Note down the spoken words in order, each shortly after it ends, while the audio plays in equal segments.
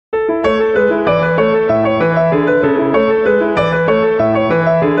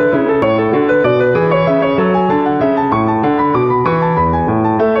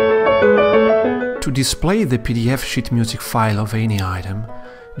display the PDF sheet music file of any item,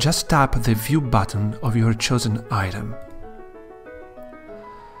 just tap the View button of your chosen item.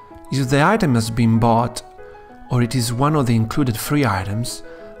 If the item has been bought or it is one of the included free items,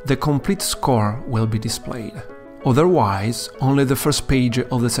 the complete score will be displayed. Otherwise, only the first page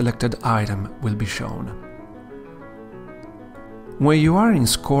of the selected item will be shown. When you are in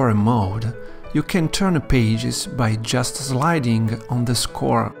score mode, you can turn pages by just sliding on the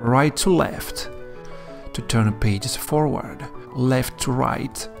score right to left to turn pages forward, left to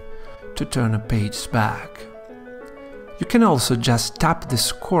right to turn pages back. You can also just tap the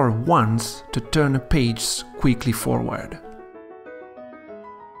score once to turn pages quickly forward.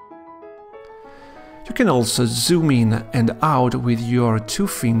 You can also zoom in and out with your two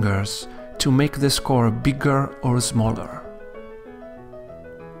fingers to make the score bigger or smaller.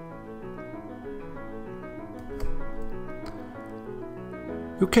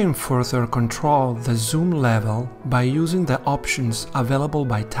 You can further control the zoom level by using the options available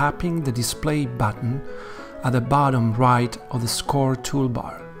by tapping the display button at the bottom right of the score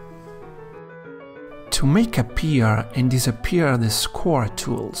toolbar. To make appear and disappear the score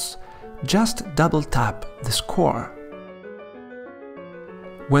tools, just double-tap the score.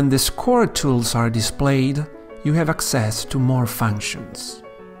 When the score tools are displayed, you have access to more functions.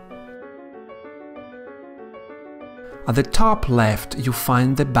 At the top left you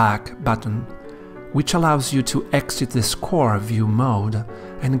find the Back button, which allows you to exit the score view mode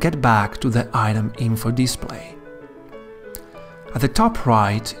and get back to the item info display. At the top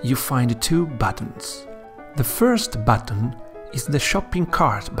right you find two buttons. The first button is the Shopping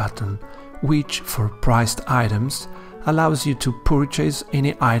Cart button, which, for priced items, allows you to purchase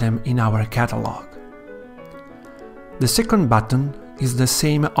any item in our catalog. The second button is the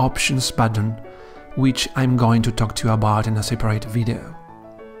same Options button, which I'm going to talk to you about in a separate video.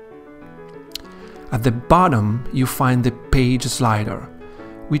 At the bottom you find the Page slider,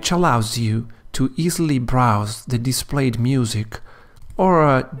 which allows you to easily browse the displayed music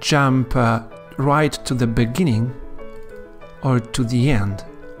or jump right to the beginning or to the end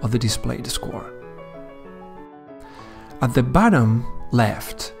of the displayed score. At the bottom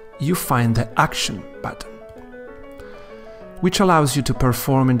left you find the Action button, which allows you to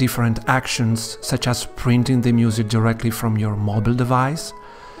perform different actions such as printing the music directly from your mobile device,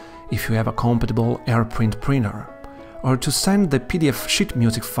 if you have a compatible AirPrint printer, or to send the PDF sheet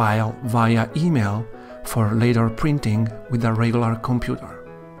music file via email for later printing with a regular computer.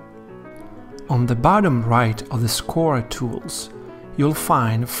 On the bottom right of the score tools, you'll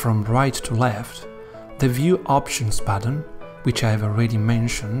find from right to left the View Options button, which I have already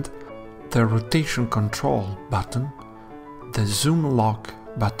mentioned, the Rotation Control button, the Zoom Lock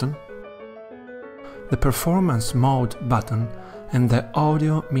button, the Performance Mode button, and the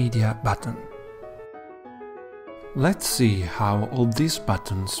Audio Media button. Let's see how all these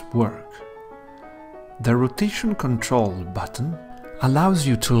buttons work. The Rotation Control button allows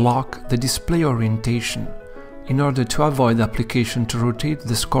you to lock the display orientation in order to avoid the application to rotate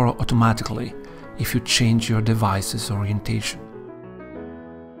the score automatically if you change your device's orientation.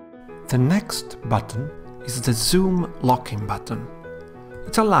 The next button is the Zoom Locking button.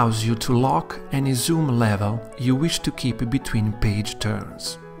 It allows you to lock any zoom level you wish to keep between page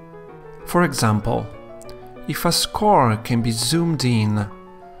turns. For example, if a score can be zoomed in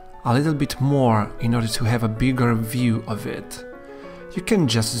a little bit more in order to have a bigger view of it, you can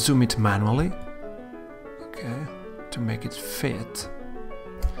just zoom it manually, okay, to make it fit,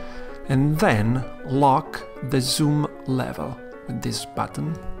 and then lock the zoom level with this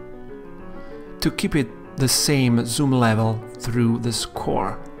button to keep it the same zoom level through the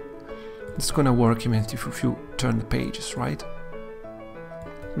score. It's gonna work even if you turn the pages, right?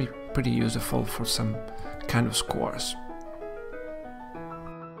 Be pretty useful for some kind of scores.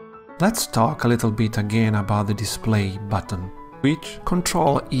 Let's talk a little bit again about the Display button, which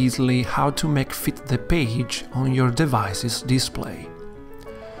control easily how to make fit the page on your device's display.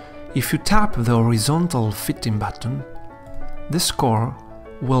 If you tap the horizontal fitting button, the score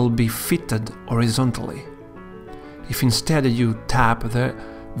will be fitted horizontally. If instead you tap the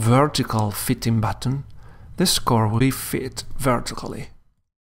vertical fitting button, the score will be fit vertically.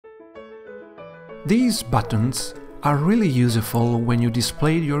 These buttons are really useful when you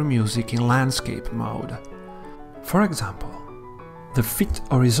display your music in landscape mode. For example, the Fit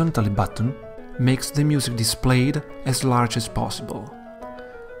Horizontally button makes the music displayed as large as possible.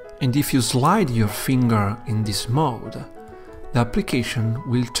 And if you slide your finger in this mode, the application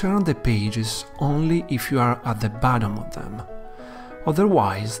will turn the pages only if you are at the bottom of them.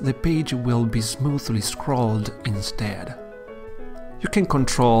 Otherwise, the page will be smoothly scrolled instead. You can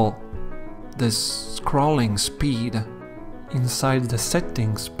control the scrolling speed inside the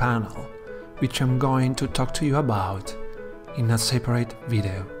settings panel, which I'm going to talk to you about in a separate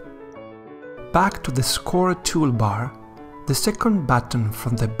video. Back to the score toolbar, the second button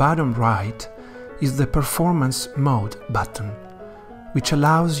from the bottom right is the Performance Mode button, which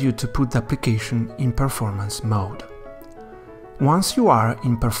allows you to put the application in performance mode. Once you are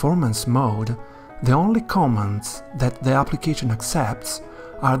in performance mode, the only commands that the application accepts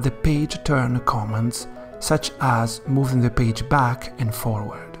are the page turn commands, such as moving the page back and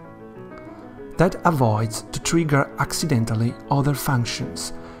forward. That avoids to trigger accidentally other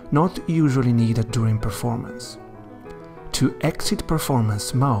functions not usually needed during performance. To exit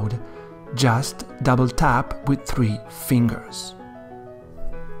performance mode, just double tap with 3 fingers.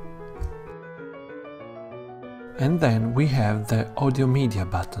 And then we have the Audio Media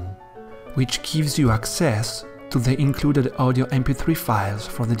button, which gives you access to the included audio MP3 files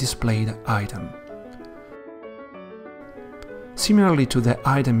for the displayed item. Similarly to the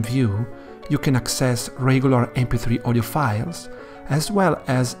item view, you can access regular MP3 audio files as well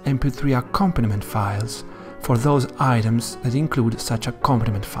as MP3 accompaniment files for those items that include such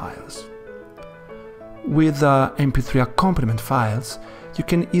accompaniment files. With MP3 accompaniment files, you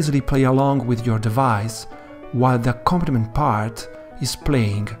can easily play along with your device while the accompaniment part is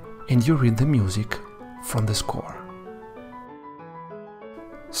playing and you read the music from the score.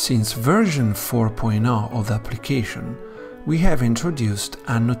 Since version 4.0 of the application, we have introduced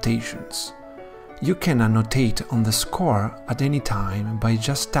annotations. You can annotate on the score at any time by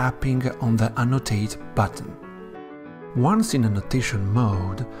just tapping on the Annotate button. Once in annotation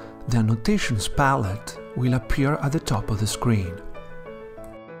mode, the annotations palette will appear at the top of the screen.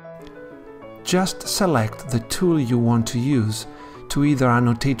 Just select the tool you want to use to either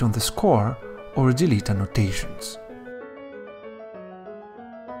annotate on the score or delete annotations.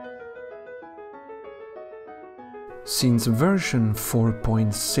 Since version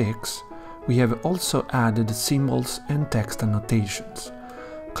 4.6, we have also added symbols and text annotations.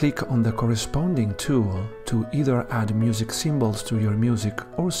 Click on the corresponding tool to either add music symbols to your music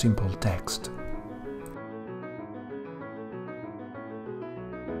or simple text.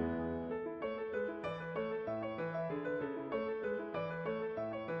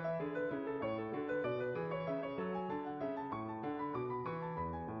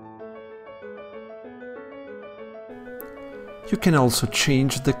 You can also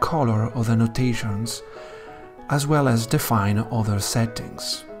change the color of the annotations, as well as define other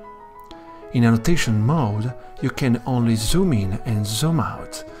settings. In annotation mode, you can only zoom in and zoom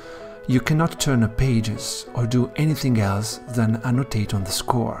out. You cannot turn pages or do anything else than annotate on the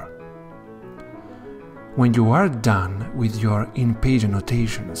score. When you are done with your in-page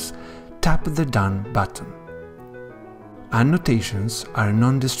annotations, tap the Done button. Annotations are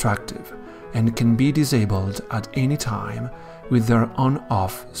non-destructive and can be disabled at any time with their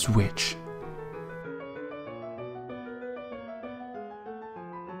on-off switch.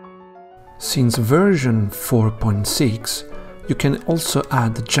 Since version 4.6, you can also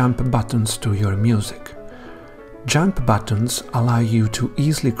add jump buttons to your music. Jump buttons allow you to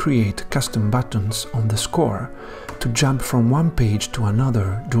easily create custom buttons on the score to jump from one page to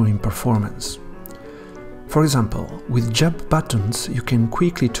another during performance. For example, with jump buttons, you can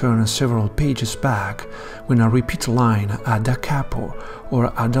quickly turn several pages back when a repeat line a da capo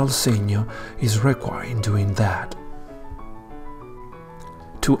or a dal segno is required in doing that.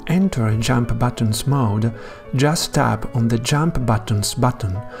 To enter Jump Buttons mode, just tap on the Jump Buttons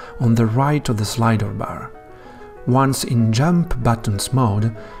button on the right of the slider bar. Once in Jump Buttons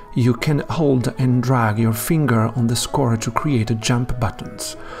mode, you can hold and drag your finger on the score to create jump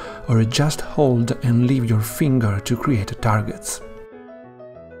buttons, or just hold and leave your finger to create targets.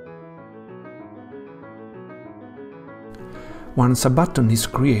 Once a button is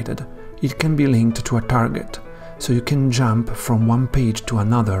created, it can be linked to a target, so you can jump from one page to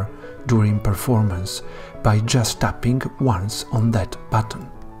another during performance by just tapping once on that button.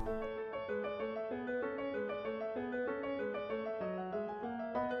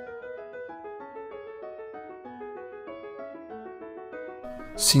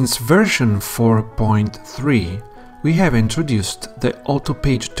 Since version 4.3, we have introduced the Auto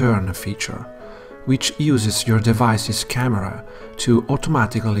Page Turn feature, which uses your device's camera to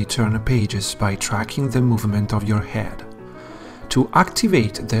automatically turn pages by tracking the movement of your head. To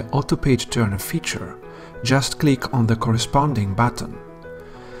activate the Auto Page Turn feature, just click on the corresponding button.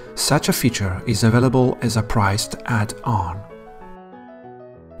 Such a feature is available as a priced add-on.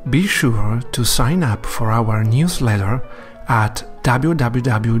 Be sure to sign up for our newsletter at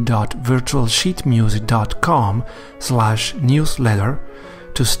www.virtualsheetmusic.com/newsletter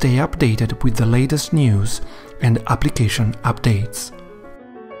to stay updated with the latest news and application updates.